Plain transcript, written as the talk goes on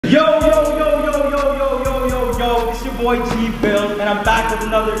boy G Bill, and I'm back with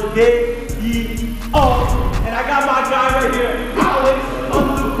another video. And I got my guy right here, Alex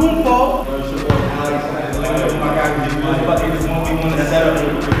ANTETOKOUNMPO. My guy, this one we wanted to set up.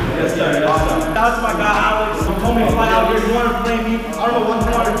 Yes, sir. That's my guy, Alex. He told me to fly out here. He wanted to play me. I don't know why he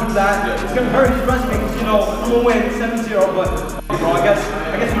wanted to do that. It's gonna hurt his resume because you know I'm gonna win 7-0. But bro, I guess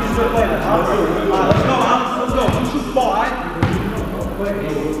we just start playing that. Let's go, Alex. Let's go. You shoot the ball, alright?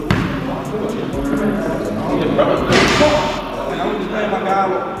 I'm just playing my guy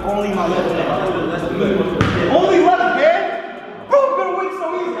with only my left hand. Only left hand? Bro, we're gonna win so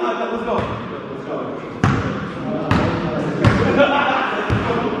easy. Alright, let's go. Let's go.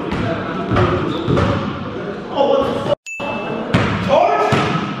 Oh, what the fuck? George?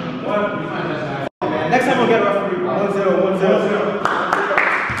 Next time we'll get a referee. 1-0, 1-0.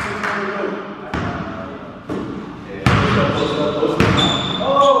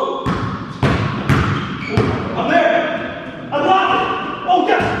 Oh! I'm there! I blocked it! Oh,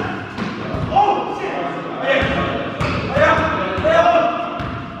 yes! Oh, shit!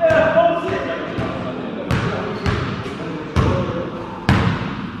 Oh, shit!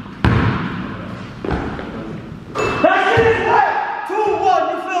 That shit is wet! 2-1,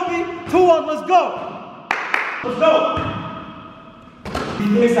 you feel me? 2-1, let's go! Let's go! He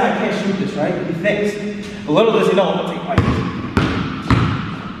thinks I can't shoot this, right? He thinks. But little does he know I'm gonna take my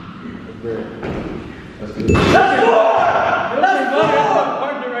Let's go! Let's go!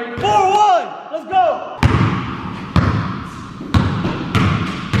 4-1! Let's go!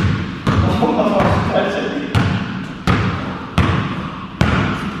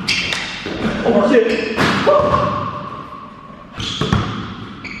 Oh shit!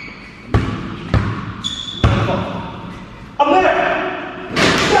 I'm there!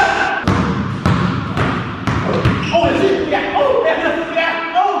 Yeah. Oh shit! Yeah! Oh yeah!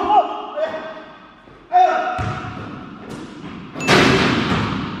 Yeah! Oh!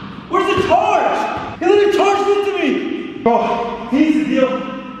 Where's the charge? He literally charged into me! Bro, he needs to deal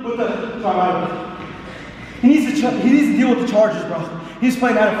with the... He needs to deal with the charges, bro. He's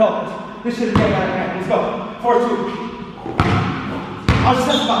playing NFL. This shit is getting out of hand. Let's go. 4-2. I'll just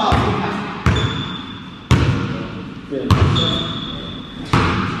test my house.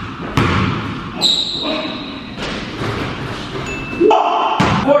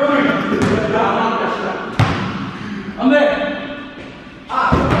 4-3. I'm there.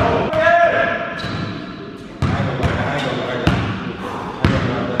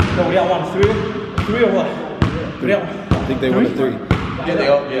 So we got 1, 3 or what? 3 out. I think they won a 3. Yeah, they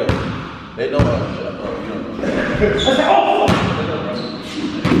all, yeah. They know Let's say, oh!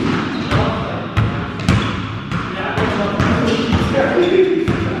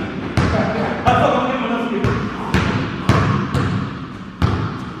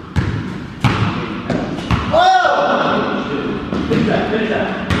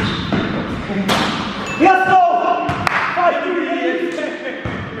 Let's go! 5-3.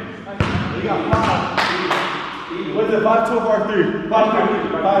 We got 5. What's it? 5-2 or 3?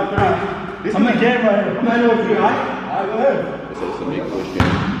 5-3. 5-3. This is my game right here. I'm not know if you're right. Go ahead. It's a big push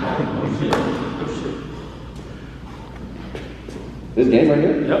game. This game right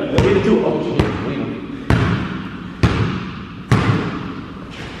here? Yep. We'll be the 2. Oh, shit.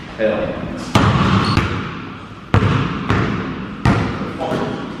 Hell.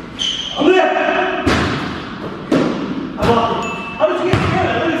 I'm there! I blocked it. How did you get scared? I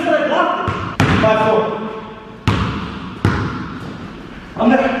literally said I blocked it. 5-4. I'm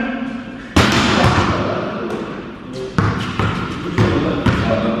there.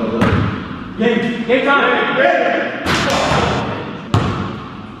 Game time! Game.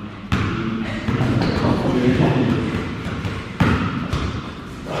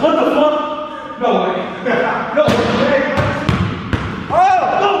 What the fuck? No way. No way. Oh!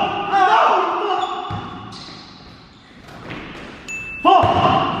 No!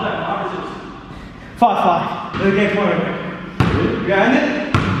 5-5. Let the game point. You got it?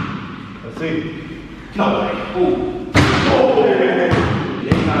 Let's see. No way. Ooh. Oh!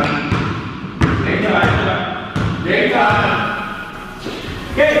 Game time. Game time. Game time.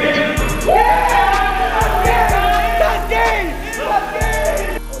 Game. That's game! That's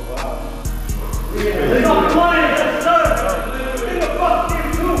game! Oh wow. It's not playing, yes sir! In the fucking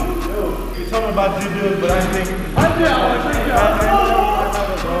too! You're talking about G-Bills, but I think...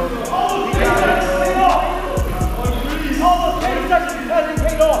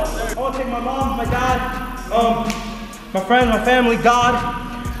 I want to thank my mom, my dad, my friends, my family, God.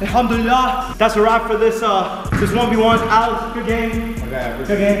 Alhamdulillah. That's a wrap for this 1v1. Alex, good game. Okay,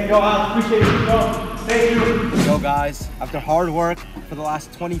 good game. Yo, Alex, appreciate it. Yo, thank you. Yo, guys, after hard work for the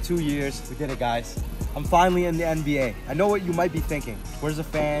last 22 years, we did it, guys. I'm finally in the NBA. I know what you might be thinking. Where's the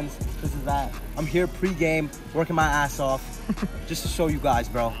fans? This is that. I'm here pre-game, working my ass off, just to show you guys,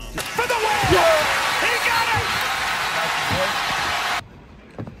 bro. For the win! Yeah. He got it!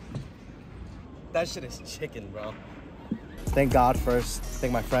 That shit is chicken, bro. Thank God first.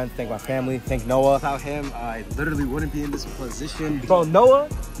 Thank my friends. Thank my family. Thank Noah. Without him, I literally wouldn't be in this position. Bro, Noah,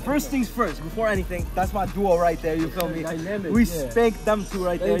 first things first, before anything, that's my duo right there, you feel me? Dynamic, we spanked them two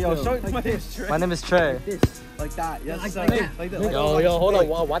right there. Yo, show my name is Trey. My name is Trey. Like that. Yes, like that. Yo, hold on.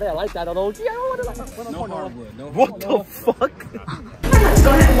 Why did I like that? No hardwood. What the fuck? Let's go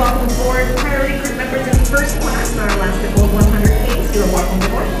ahead and welcome aboard priority group members in first class in our Alaska Gold 100 case. You're welcome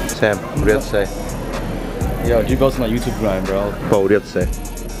aboard. Sam, what do you have to say? Yo, you go to my YouTube grind, bro. Paul, what do you have to say?